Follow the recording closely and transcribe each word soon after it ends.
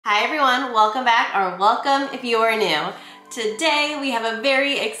Hi everyone, welcome back, or welcome if you are new. Today we have a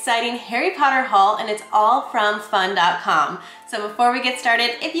very exciting Harry Potter haul and it's all from fun.com. So before we get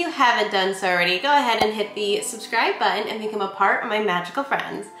started, if you haven't done so already, go ahead and hit the subscribe button and become a part of my magical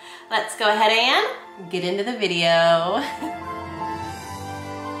friends. Let's go ahead and get into the video.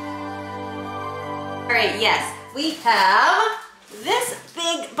 Alright, yes, we have this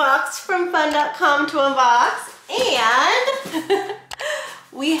big box from fun.com to unbox and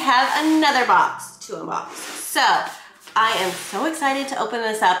we have another box to unbox. So I am so excited to open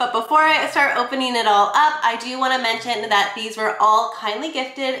this up, but before I start opening it all up, I do want to mention that these were all kindly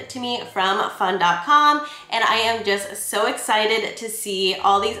gifted to me from fun.com, and I am just so excited to see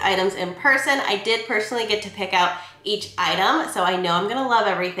all these items in person. I did personally get to pick out each item, so I know I'm gonna love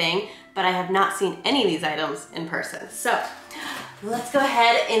everything, but I have not seen any of these items in person. So let's go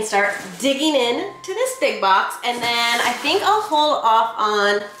ahead and start digging in to this big box, and then I think I'll hold off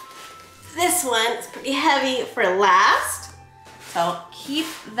on this one. It's pretty heavy for last, so keep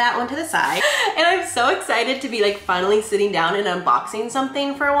that one to the side. And I'm so excited to be like finally sitting down and unboxing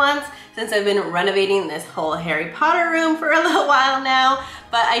something for once, since I've been renovating this whole Harry Potter room for a little while now.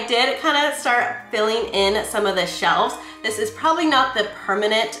 But I did kind of start filling in some of the shelves. This is probably not the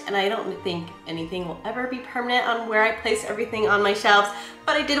permanent, and I don't think anything will ever be permanent on where I place everything on my shelves,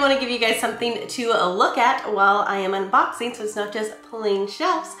 but I did want to give you guys something to look at while I am unboxing, so it's not just plain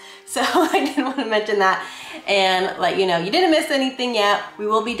shelves. So I did want to mention that and let you know you didn't miss anything yet. We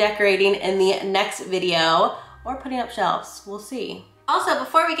will be decorating in the next video or putting up shelves. We'll see. Also,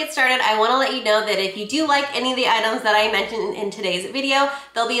 before we get started, I want to let you know that if you do like any of the items that I mentioned in today's video,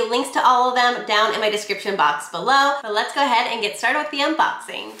 there'll be links to all of them down in my description box below. But let's go ahead and get started with the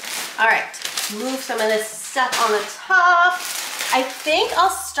unboxing. All right, move some of this stuff on the top. I think I'll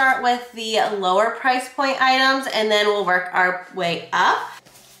start with the lower price point items and then we'll work our way up.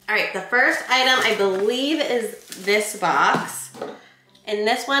 All right, the first item I believe is this box. And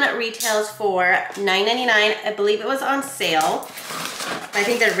this one retails for $9.99. I believe it was on sale. I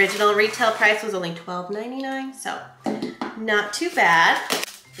think the original retail price was only $12.99, so not too bad.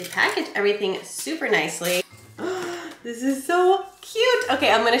 They packaged everything super nicely. This is so cute.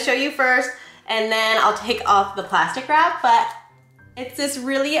 Okay, I'm gonna show you first, and then I'll take off the plastic wrap, but it's this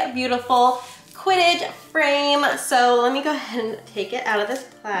really beautiful Quidditch frame. So let me go ahead and take it out of this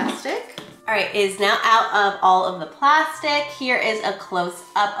plastic. All right, it is now out of all of the plastic. Here is a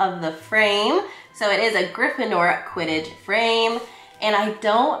close-up of the frame. So it is a Gryffindor Quidditch frame. And I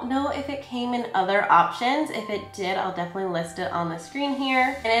don't know if it came in other options. If it did, I'll definitely list it on the screen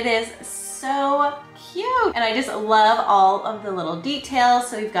here. And it is so cute. And I just love all of the little details.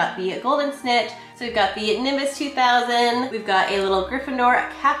 So we've got the golden snitch. So we've got the Nimbus 2000. We've got a little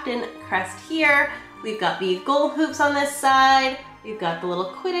Gryffindor captain crest here. We've got the gold hoops on this side. We've got the little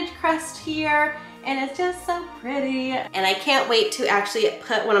Quidditch crest here, and it's just so pretty. And I can't wait to actually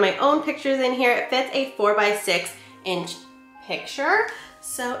put one of my own pictures in here. It fits a 4x6 inch picture,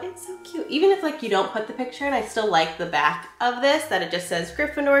 so it's so cute. Even if like you don't put the picture in, I still like the back of this, that it just says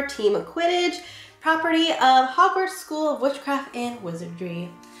Gryffindor Team Quidditch, property of Hogwarts School of Witchcraft and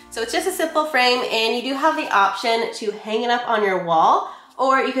Wizardry. So it's just a simple frame, and you do have the option to hang it up on your wall,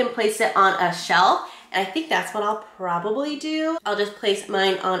 or you can place it on a shelf. And I think that's what I'll probably do. I'll just place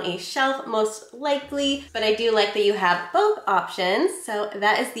mine on a shelf most likely, but I do like that you have both options. So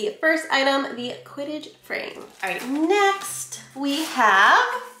that is the first item, the Quidditch frame. All right, next we have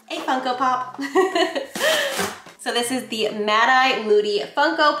a Funko Pop. So this is the Mad-Eye Moody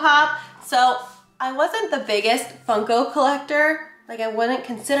Funko Pop. So I wasn't the biggest Funko collector. Like I wouldn't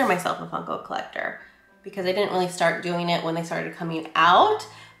consider myself a Funko collector because I didn't really start doing it when they started coming out.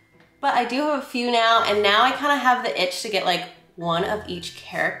 But I do have a few now, and now I kind of have the itch to get like one of each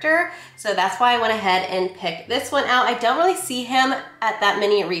character. So that's why I went ahead and picked this one out. I don't really see him at that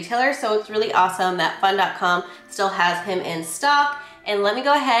many retailers, so it's really awesome that fun.com still has him in stock. And let me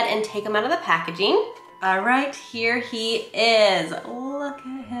go ahead and take him out of the packaging. All right, here he is. Look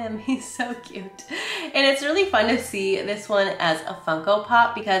at him, he's so cute. And it's really fun to see this one as a Funko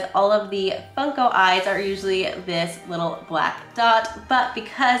Pop because all of the Funko eyes are usually this little black dot, but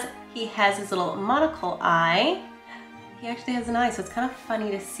because he has his little monocle eye, he actually has an eye, so it's kind of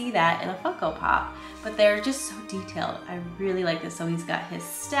funny to see that in a Funko Pop. But they're just so detailed. I really like this. So he's got his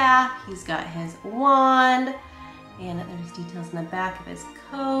staff, he's got his wand, and there's details in the back of his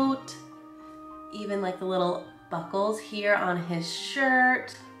coat. Even like the little buckles here on his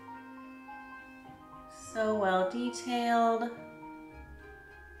shirt. So well detailed.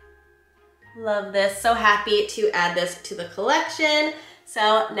 Love this. So happy to add this to the collection.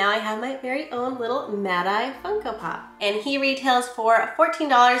 So now I have my very own little Mad Eye Funko Pop. And he retails for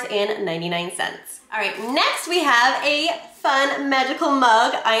 $14.99. All right, next we have a fun magical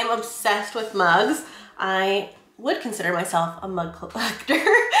mug. I am obsessed with mugs. I would consider myself a mug collector.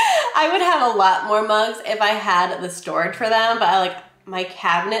 I would have a lot more mugs if I had the storage for them, but I like my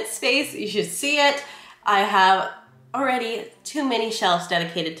cabinet space, you should see it. I have already too many shelves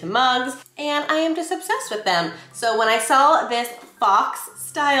dedicated to mugs, and I am just obsessed with them. So when I saw this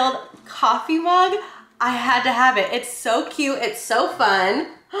fox-styled coffee mug, I had to have it. It's so cute, it's so fun.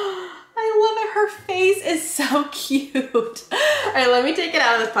 I love it, her face is so cute. All right, let me take it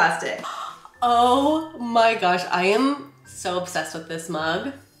out of the plastic. Oh my gosh, I am so obsessed with this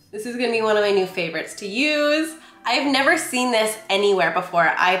mug. This is gonna be one of my new favorites to use. I've never seen this anywhere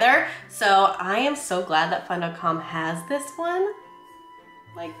before either, so I am so glad that Fun.com has this one.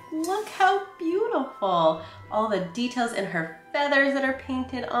 Like, look how beautiful. All the details in her feathers that are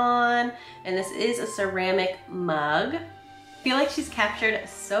painted on, and this is a ceramic mug. I feel like she's captured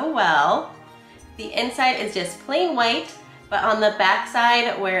so well. The inside is just plain white, but on the back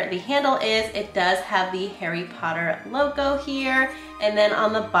side where the handle is, it does have the Harry Potter logo here. And then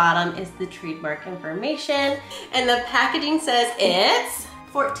on the bottom is the trademark information. And the packaging says it's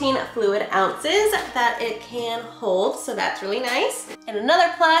 14 fluid ounces that it can hold, so that's really nice. And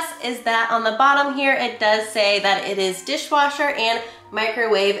another plus is that on the bottom here, it does say that it is dishwasher and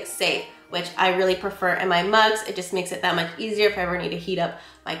microwave safe, which I really prefer in my mugs. It just makes it that much easier if I ever need to heat up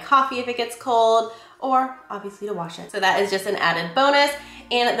my coffee if it gets cold, or obviously to wash it. So that is just an added bonus.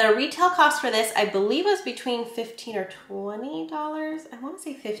 And the retail cost for this, I believe, was between $15 or $20. I wanna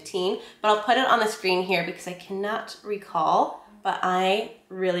say 15, but I'll put it on the screen here because I cannot recall, but I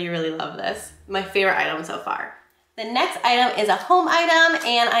really, really love this. My favorite item so far. The next item is a home item,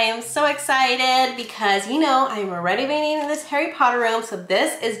 and I am so excited because, you know, I'm renovating this Harry Potter room, so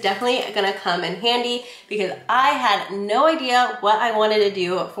this is definitely gonna come in handy because I had no idea what I wanted to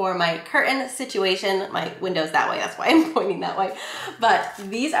do for my curtain situation. My window's that way, that's why I'm pointing that way. But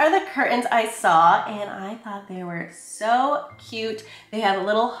these are the curtains I saw, and I thought they were so cute. They have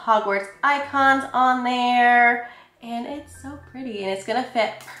little Hogwarts icons on there, and it's so pretty, and it's gonna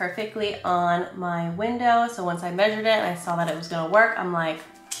fit perfectly on my window. So once I measured it and I saw that it was gonna work, I'm like,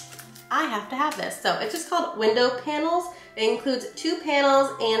 I have to have this. So it's just called window panels. It includes 2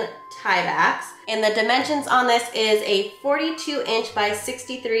 panels and tie backs. And the dimensions on this is a 42 inch by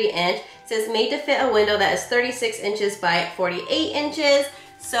 63 inch. It says made to fit a window that is 36 inches by 48 inches.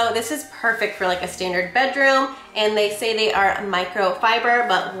 So this is perfect for like a standard bedroom, and they say they are microfiber,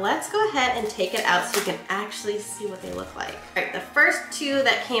 but let's go ahead and take it out so you can actually see what they look like. All right, the first 2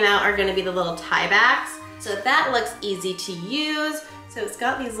 that came out are gonna be the little tie backs. So that looks easy to use. So it's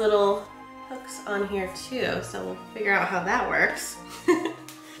got these little hooks on here too, so we'll figure out how that works.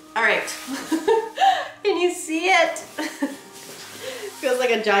 All right, can you see it? Feels like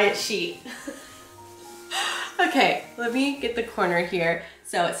a giant sheet. Okay, let me get the corner here.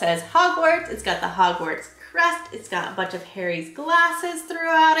 So it says Hogwarts, it's got the Hogwarts crest, it's got a bunch of Harry's glasses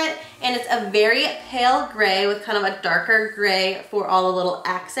throughout it, and it's a very pale gray with kind of a darker gray for all the little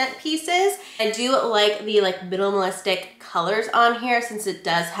accent pieces. I do like the minimalistic colors on here since it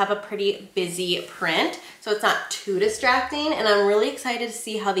does have a pretty busy print, so it's not too distracting, and I'm really excited to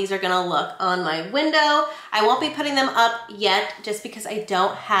see how these are gonna look on my window. I won't be putting them up yet just because I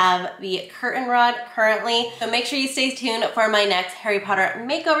don't have the curtain rod currently, so make sure you stay tuned for my next Harry Potter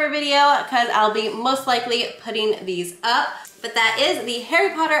makeover video because I'll be most likely putting these up. But that is the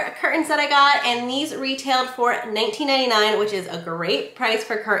Harry Potter curtains that I got, and these retailed for $19.99, which is a great price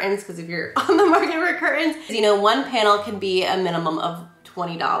for curtains because if you're on the market for curtains, you know, one panel can be a minimum of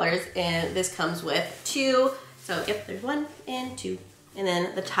 $20, and this comes with 2. So yep, there's 1 and 2. And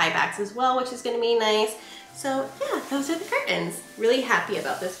then the tie backs as well, which is gonna be nice. So yeah, those are the curtains. Really happy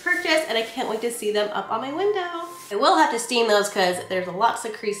about this purchase, and I can't wait to see them up on my window. I will have to steam those because there's lots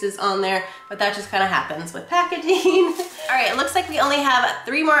of creases on there, but that just kind of happens with packaging. All right, it looks like we only have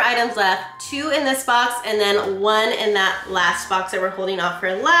 3 more items left, 2 in this box and then 1 in that last box that we're holding off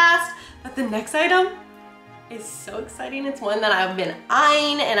for last. But the next item is so exciting. It's one that I've been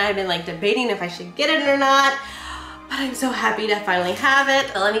eyeing and I've been like debating if I should get it or not, but I'm so happy to finally have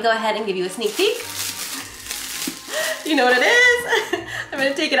it. So let me go ahead and give you a sneak peek. You know what it is? I'm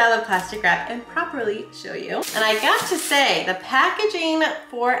gonna take it out of the plastic wrap and properly show you. And I got to say, the packaging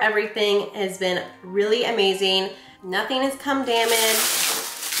for everything has been really amazing. Nothing has come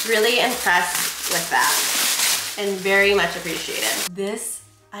damaged. Really impressed with that and very much appreciated. This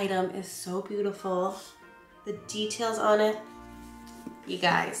item is so beautiful. The details on it, you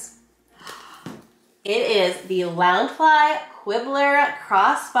guys. It is the Loungefly Quibbler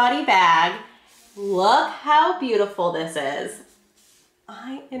crossbody bag. Look how beautiful this is.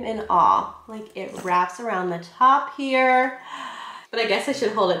 I am in awe. Like, it wraps around the top here. But I guess I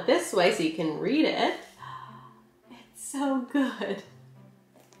should hold it this way so you can read it. It's so good.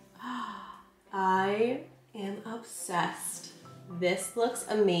 I am obsessed. This looks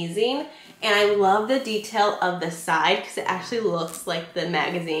amazing, and I love the detail of the side because it actually looks like the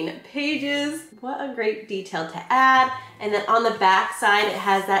magazine pages. What a great detail to add. And then on the back side, it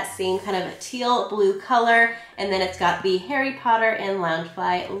has that same kind of teal blue color, and then it's got the Harry Potter and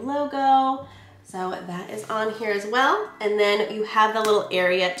Loungefly logo. So that is on here as well. And then you have the little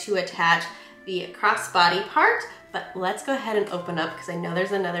area to attach the crossbody part, but let's go ahead and open up because I know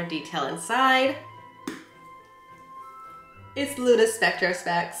there's another detail inside. It's Luna's Spectre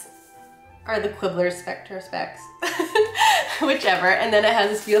Specs, or the Quibbler's Spectre Specs, whichever. And then it has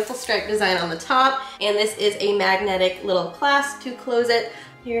this beautiful stripe design on the top, and this is a magnetic little clasp to close it.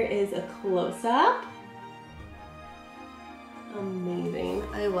 Here is a close-up. Amazing,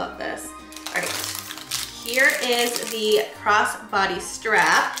 I love this. All right, here is the crossbody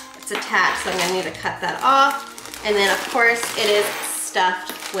strap. It's attached, so I'm gonna need to cut that off. And then of course it is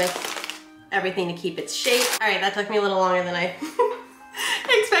stuffed with everything to keep its shape. All right, that took me a little longer than I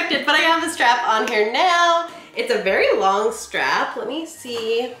expected, but I have the strap on here now. It's a very long strap. Let me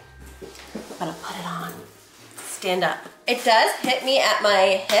see. I'm gonna put it on. Stand up. It does hit me at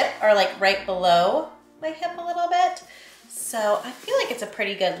my hip, or like right below my hip a little bit. So I feel like it's a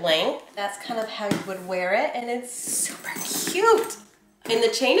pretty good length. That's kind of how you would wear it, and it's super cute. And the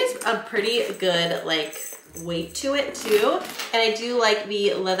chain is a pretty good like weight to it too. And I do like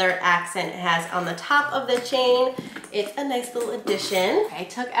the leather accent it has on the top of the chain. It's a nice little addition. I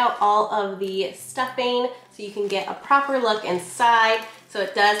took out all of the stuffing so you can get a proper look inside. So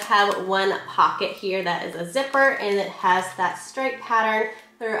it does have one pocket here that is a zipper, and it has that stripe pattern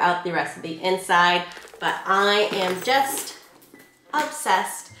throughout the rest of the inside. But I am just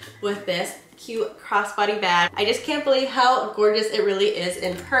obsessed with this cute crossbody bag. I just can't believe how gorgeous it really is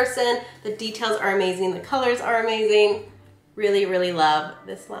in person. The details are amazing, the colors are amazing. Really, really love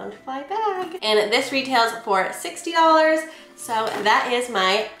this Loungefly bag. And this retails for $60. So that is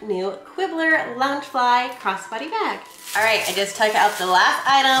my new Quibbler Loungefly crossbody bag. All right, I just took out the last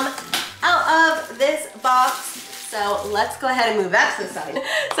item out of this box. So let's go ahead and move that to the side.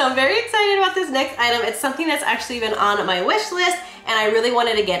 So I'm very excited about this next item. It's something that's actually been on my wish list, and I really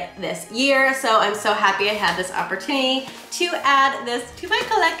wanted to get this year. So I'm so happy I had this opportunity to add this to my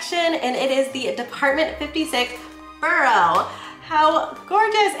collection, and it is the Department 56 Burrow. How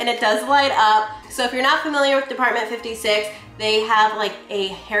gorgeous, and it does light up. So if you're not familiar with Department 56, they have like a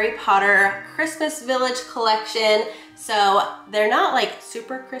Harry Potter Christmas Village collection. So they're not like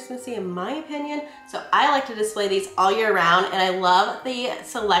super Christmassy in my opinion. So I like to display these all year round, and I love the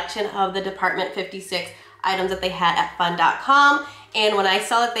selection of the Department 56 items that they had at fun.com. And when I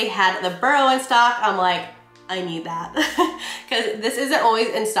saw that they had the Burrow in stock, I'm like, I need that. Because this isn't always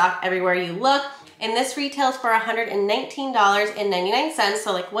in stock everywhere you look. And this retails for $119.99.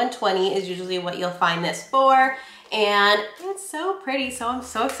 So like $120 is usually what you'll find this for. And it's so pretty, so I'm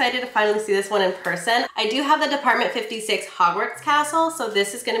so excited to finally see this one in person. I do have the Department 56 Hogwarts Castle, so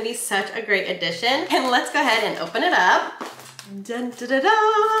this is gonna be such a great addition. And let's go ahead and open it up. Dun, dun, dun,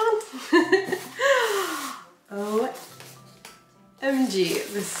 dun. OMG,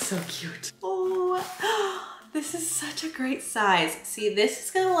 this is so cute. Oh, this is such a great size. See, this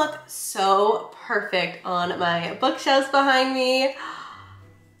is gonna look so perfect on my bookshelves behind me.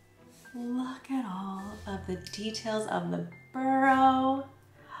 Look at all of the details of the Burrow.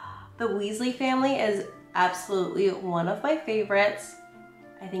 The Weasley family is absolutely one of my favorites.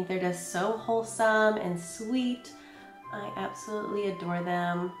 I think they're just so wholesome and sweet. I absolutely adore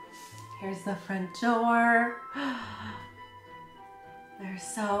them. Here's the front door. There's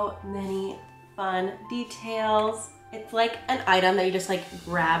so many fun details. It's like an item that you just like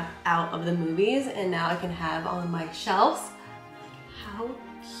grab out of the movies, and now I can have on my shelves. How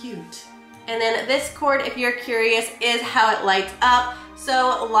cute. And then this cord, if you're curious, is how it lights up.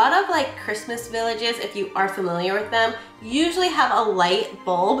 So a lot of like Christmas villages, if you are familiar with them, usually have a light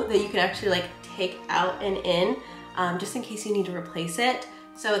bulb that you can actually like take out and in, just in case you need to replace it.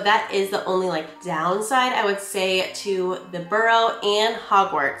 So that is the only like downside I would say to the Burrow and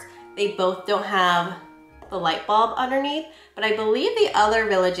Hogwarts. They both don't have the light bulb underneath, but I believe the other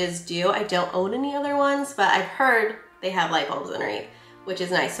villages do. I don't own any other ones, but I've heard they have light bulbs underneath, which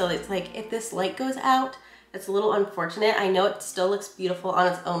is nice. So it's like if this light goes out, It's a little unfortunate. I know it still looks beautiful on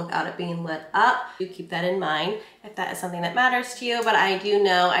its own without it being lit up. Do keep that in mind if that is something that matters to you, but I do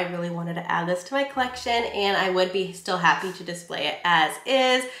know I really wanted to add this to my collection, and I would be still happy to display it as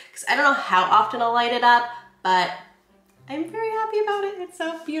is, because I don't know how often I'll light it up, but I'm very happy about it. It's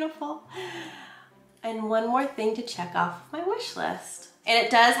so beautiful. And one more thing to check off my wish list. And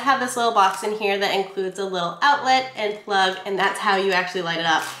it does have this little box in here that includes a little outlet and plug, and that's how you actually light it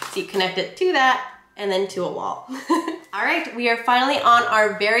up. So you connect it to that and then to a wall. All right, we are finally on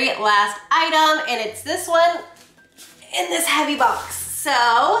our very last item, and it's this one in this heavy box.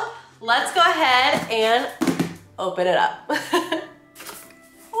 So let's go ahead and open it up.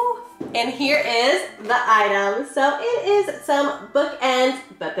 And here is the item. So it is some bookends,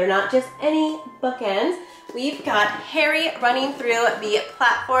 but they're not just any bookends. We've got Harry running through the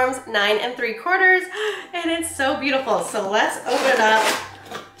platforms 9 3/4, and it's so beautiful. So let's open it up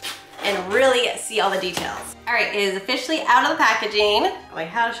and really see all the details. All right, it is officially out of the packaging. Wait,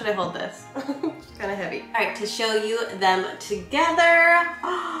 how should I hold this? It's kind of heavy. All right, to show you them together.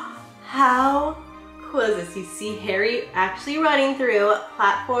 How cool is this? You see Harry actually running through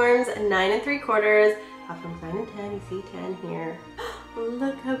platforms 9 3/4, platforms 9 and 10, you see 10 here.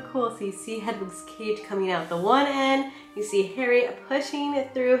 Look how cool. So you see Hedwig's cage coming out the one end, you see Harry pushing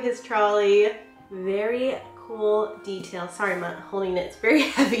through his trolley. Very cool detail. Sorry, I'm not holding it, it's very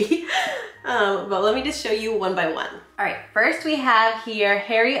heavy. But let me just show you one by one. All right, first we have here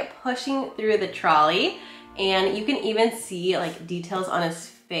Harry pushing through the trolley, and you can even see like details on his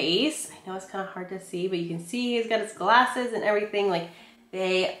face. I know it's kind of hard to see, but you can see he's got his glasses and everything. Like,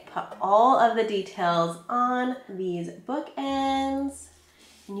 they put all of the details on these bookends,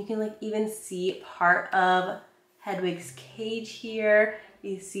 and you can like even see part of Hedwig's cage here.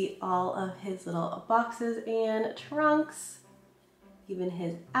 You see all of his little boxes and trunks, even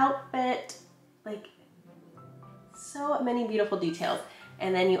his outfit, like so many beautiful details.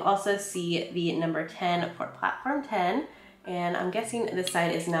 And then you also see the number 10 for platform 10. And I'm guessing this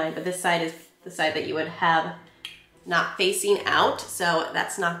side is 9, but this side is the side that you would have not facing out. So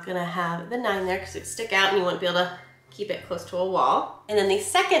that's not gonna have the 9 there because it would stick out and you wouldn't be able to keep it close to a wall. And then the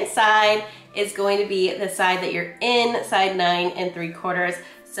second side is going to be the side that you're in, side 9 3/4.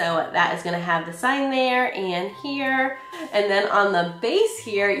 So that is gonna have the sign there and here. And then on the base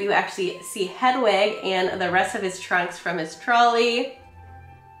here, you actually see Hedwig and the rest of his trunks from his trolley.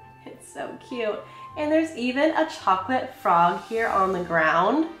 It's so cute. And there's even a chocolate frog here on the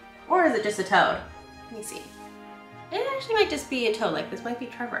ground. Or is it just a toad? Let me see. It actually might just be a toad, like this might be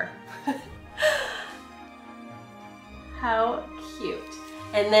Trevor. How cute.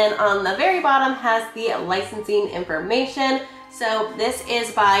 And then on the very bottom has the licensing information. So this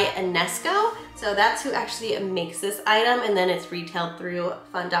is by Enesco. So that's who actually makes this item, and then it's retailed through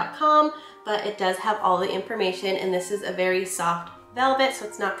fun.com, but it does have all the information, and this is a very soft velvet, so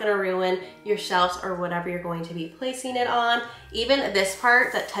it's not gonna ruin your shelves or whatever you're going to be placing it on. Even this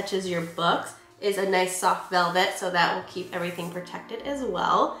part that touches your books is a nice soft velvet, so that will keep everything protected as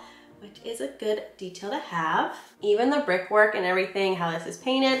well, which is a good detail to have. Even the brickwork and everything, how this is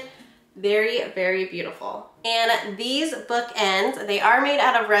painted, very, very beautiful. And these bookends, they are made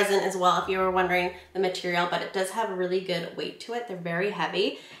out of resin as well, if you were wondering the material, but it does have a really good weight to it. They're very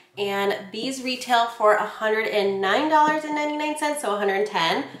heavy. And these retail for $109.99, so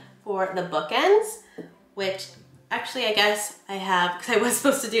 $110 for the bookends, which actually I guess I have, because I was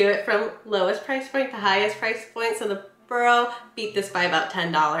supposed to do it from lowest price point to highest price point, so the Burrow beat this by about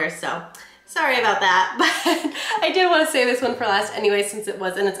 $10, so sorry about that, but I did want to save this one for last anyway since it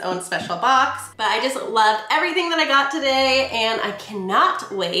was in its own special box. But I just loved everything that I got today, and I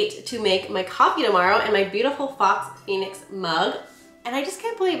cannot wait to make my coffee tomorrow in my beautiful Fox Phoenix mug. And I just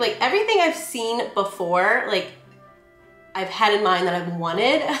can't believe, like, everything I've seen before, like, I've had in mind that I've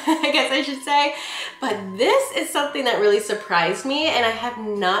wanted, I guess I should say. But this is something that really surprised me, and I have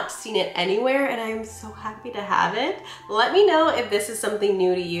not seen it anywhere, and I'm so happy to have it. Let me know if this is something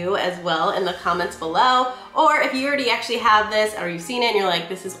new to you as well in the comments below, or if you already actually have this, or you've seen it and you're like,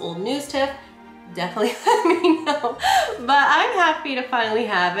 this is old news, Tiff, definitely let me know. But I'm happy to finally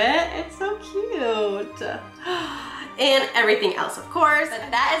have it. It's so cute. And everything else, of course. But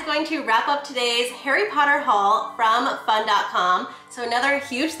that is going to wrap up today's Harry Potter haul from fun.com. So another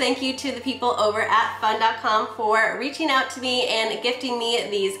huge thank you to the people over at fun.com for reaching out to me and gifting me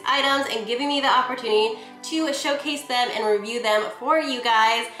these items and giving me the opportunity to showcase them and review them for you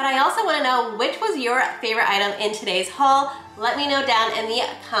guys. But I also want to know, which was your favorite item in today's haul? Let me know down in the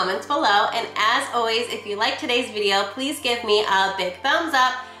comments below. And as always, if you liked today's video, please give me a big thumbs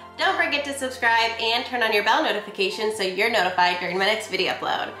up. Don't forget to subscribe and turn on your bell notification so you're notified during my next video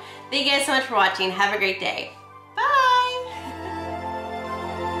upload. Thank you guys so much for watching. Have a great day.